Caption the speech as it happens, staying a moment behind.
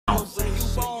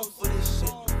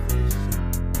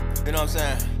know what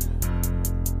I'm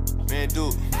saying? Man,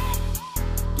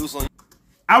 Deuce on.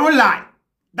 I won't lie.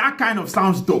 That kind of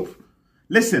sounds dope.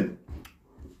 Listen,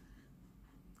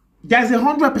 there's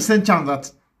 100% chance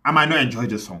that I might not enjoy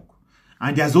the song.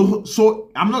 And there's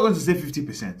also, I'm not going to say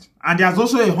 50%. And there's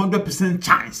also 100%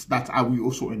 chance that I will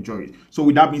also enjoy it. So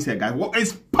with that being said, guys, what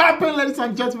is popping, ladies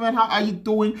and gentlemen? How are you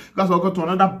doing? Guys, welcome to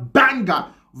another banger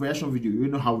reaction video. You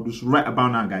know how we do right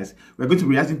about now, guys. We're going to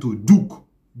be reacting to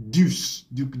Deuce,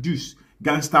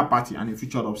 GANGSTA Party, and a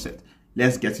featured Offset.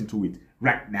 Let's get into it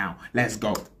right now. Let's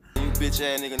go. You bitch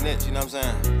ass nigga next, you know what I'm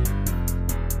saying?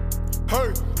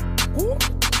 Hey,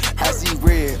 I see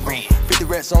red, 50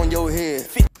 rats on your head.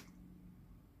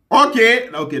 Okay,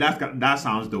 that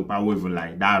sounds dope. I won't even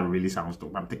lie. That really sounds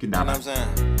dope. I'm taking that. You know what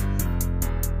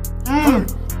I'm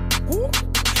saying?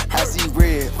 I see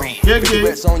red, 50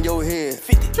 rats on your head.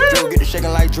 Draco get the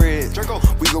shaking like dread.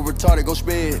 We go retarded, go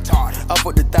sped. I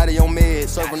put the thotty on med.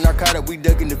 Serving narcotic, we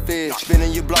ducking the feds.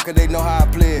 Spinning your blocker, they know how I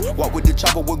play. Walk with the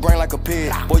chopper with grain like a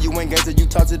pig. Boy, you ain't gangster, you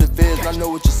talk to the feds. I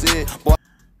know what you said, boy.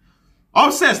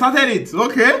 Offset started it.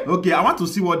 Okay. I want to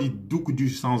see what the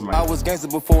Deuce sounds like. I was gangster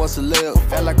before I celeb.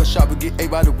 Felt like a shopper, get ate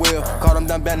by the well. Caught him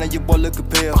down bad, now your boy look a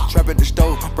pale. Trap at the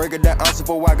stove, break it down honest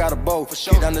before I got a bow.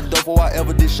 Get down the door before I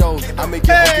ever did shows. I make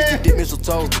your hoe get you dip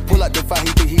mistletoe. Pull out the fight,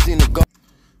 he think he's in the go.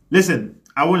 Listen,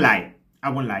 I won't lie.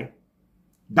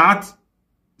 That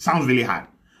sounds really hard.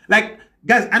 Like,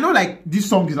 guys, I know like this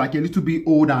song is like a little bit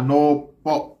old and all,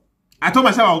 but I told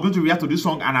myself I was going to react to this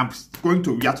song and I'm going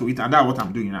to react to it, and that's what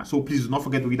I'm doing now. So please do not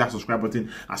forget to hit that subscribe button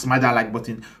and smash that like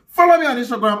button. Follow me on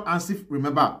Instagram and see,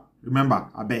 remember,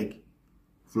 I beg,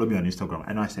 follow me on Instagram.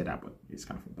 I know I said that, but it's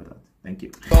kind of important. Thank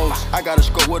you. I got a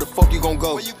scope, where the fuck you gon'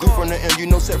 go? You from the M, you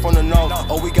know set from the north.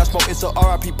 Oh, we got smoke, it's a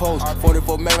RIP post.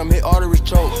 44 Magnum, hit arteries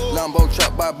choke. Lambo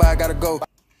trap, bye, gotta go.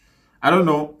 I don't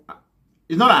know.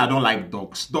 It's not that I don't like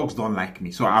dogs. Dogs don't like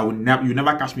me. So I would never, you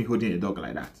never catch me holding a dog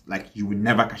like that. Like, you will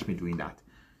never catch me doing that.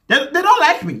 They don't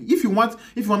like me. If you want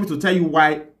me to tell you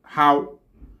why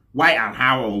and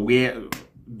how or where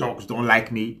dogs don't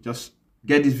like me, just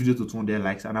get this video to 200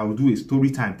 likes and I will do a story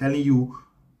time telling you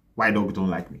why dogs don't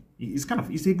like me. It's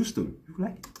a good story. You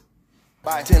like it?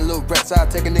 10 little rats, I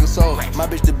take a nigga soul. My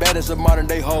bitch the baddest of modern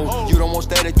day hoe. You don't want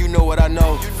static, you know what I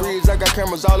know. Freeze, I got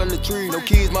cameras all in the tree. No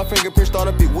keys, my fingerprints start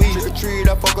a big weed. Trick or treat,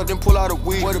 I fuck up then pull out a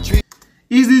weed.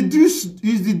 Is the Deuce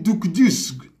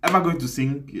ever going to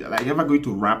sing? Like, ever going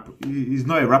to rap? He's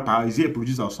not a rapper. Is he a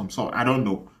producer of some sort? I don't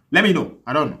know. Let me know.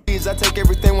 I don't know. I take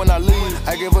everything when I leave.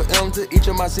 I give a M to each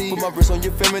of my seeds. Put my wrist on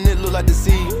your feminine, look like the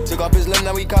sea. Took off his limb,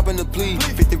 now we copping the plea.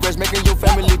 50 rest making your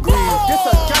family green. This a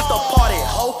GANGSTA party,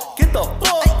 ho. Get the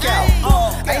fuck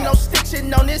out. Ain't no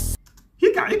stitching on this.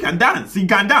 He can dance. He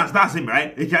can dance. That's him,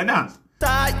 right? He can dance.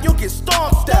 You get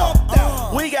stomped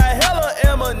out. We got hella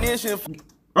ammunition.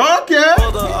 Okay.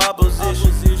 For the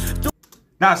opposition.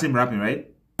 That's him rapping, right?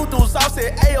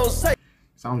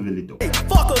 Sounds really dope.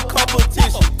 Fuck a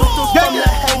competition.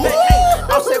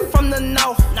 I said from the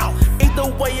north.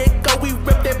 Either way it go, we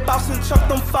rip that boss and chuck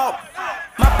them fault.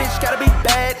 My bitch gotta be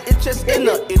bad, it's just in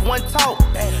her, it one talk.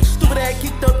 Stupid ass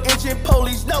kicked up engine,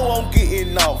 police know I'm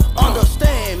getting off.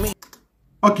 Understand me.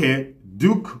 Okay,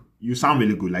 Duke, you sound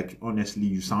really good. Like, honestly,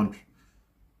 you sound.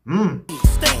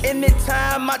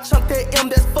 Anytime I chunk that M,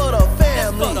 that's for the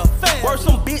family. Word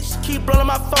some bitch keep blowing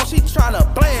my phone, she tryna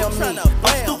blame me. I'm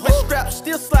stupid strapped,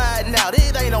 still sliding out,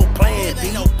 it ain't no plan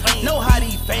B. Know how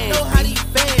these fans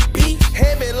be.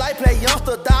 Heavy light play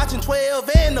youngster, dodging 12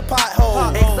 in the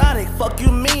pothole. Exotic, fuck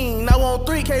you mean, I want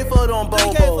 3K for them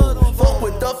bobos. Fuck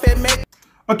with Duff and Mac.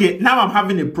 Okay, now I'm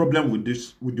having a problem with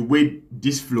the way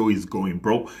this flow is going,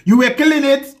 bro. You were killing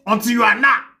it until you are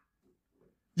not.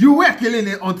 You were killing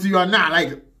it until you are not.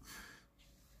 Like,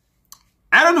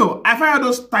 I don't know. I find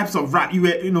those types of rap. You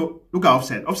were, look at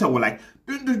Offset. Offset was like,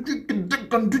 he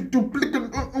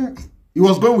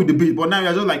was going with the beat, but now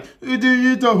you're just like,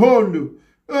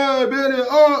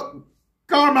 oh,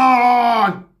 come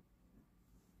on.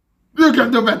 You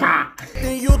can do better.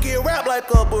 Then you get rap like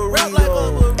a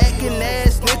burrito. Acting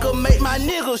ass nigga, make my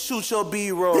nigga shoot your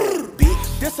B-roll.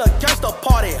 Bitch, this a GANGSTA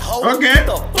party, ho. Okay. Get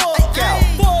the fuck out.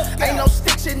 Ain't no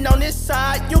stitching on this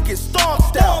side, you get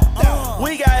stomped out.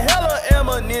 We got hella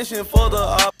ammunition for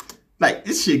the like,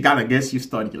 this shit gotta get you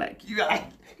started. Like, you like.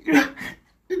 Don't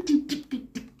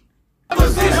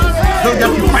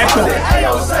get you fight up.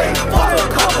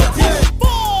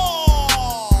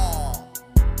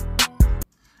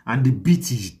 And the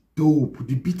beat is dope.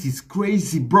 The beat is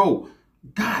crazy, bro.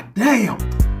 God damn.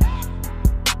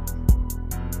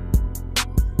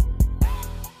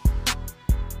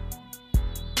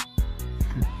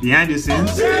 Behind the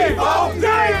scenes.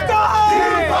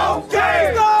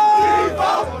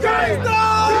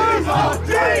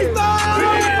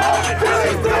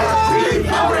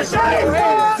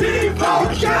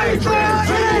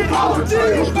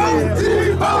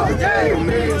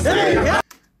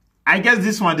 I guess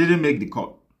this one didn't make the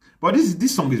cut. But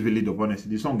this song is really dope,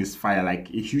 honestly. This song is fire. Like,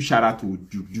 a huge shout out to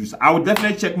Deuce. I would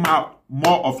definitely check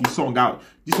more of his song out.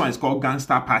 This one is called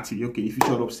GANGSTA Party. Okay, if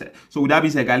you're upset. So with that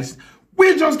being said, guys,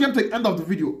 we just came to the end of the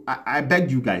video. I beg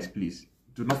you guys, please,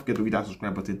 do not forget to hit that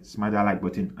subscribe button, smash that like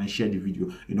button, and share the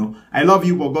video. You know, I love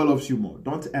you, but God loves you more.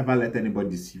 Don't ever let anybody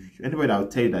deceive you. Anybody that will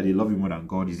tell you that they love you more than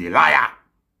God is a liar.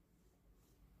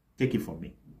 Take it from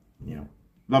me. You know,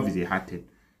 love is a hard thing.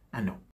 I know.